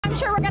I'm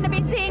sure we're going to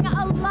be seeing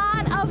a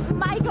lot of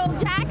Michael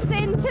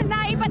Jackson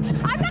tonight, but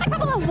I've got a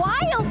couple of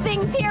wild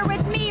things here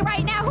with me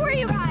right now. Who are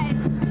you guys?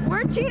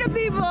 We're cheetah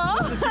people.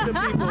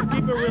 Cheetah people.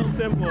 Keep it real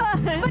simple.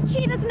 But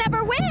cheetahs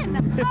never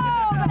win.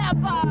 Oh,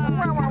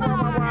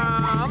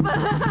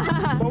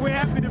 But we're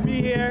happy to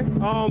be here.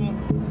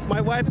 My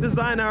wife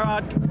designed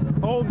our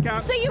old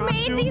costume. So you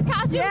made these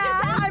costumes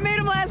yourself? I made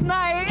them last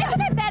night.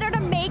 Isn't it better to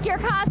make your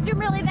costume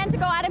really than to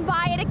go out and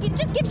buy it? It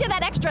just gives you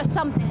that extra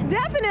something.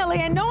 Definitely,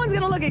 and no one's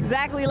gonna look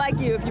exactly like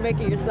you if you make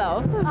it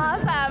yourself.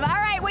 Awesome. All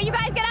right, well, you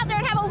guys get out there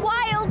and have a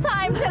wild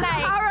time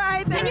tonight. All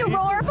right. Can you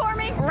roar for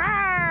me?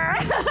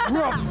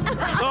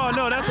 Oh,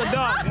 no, that's a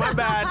dog. My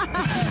bad.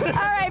 All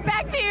right,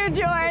 back to you,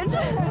 George.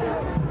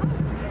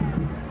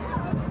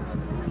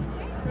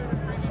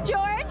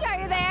 George, are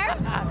you there?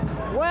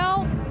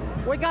 Well,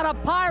 we got a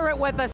pirate with us.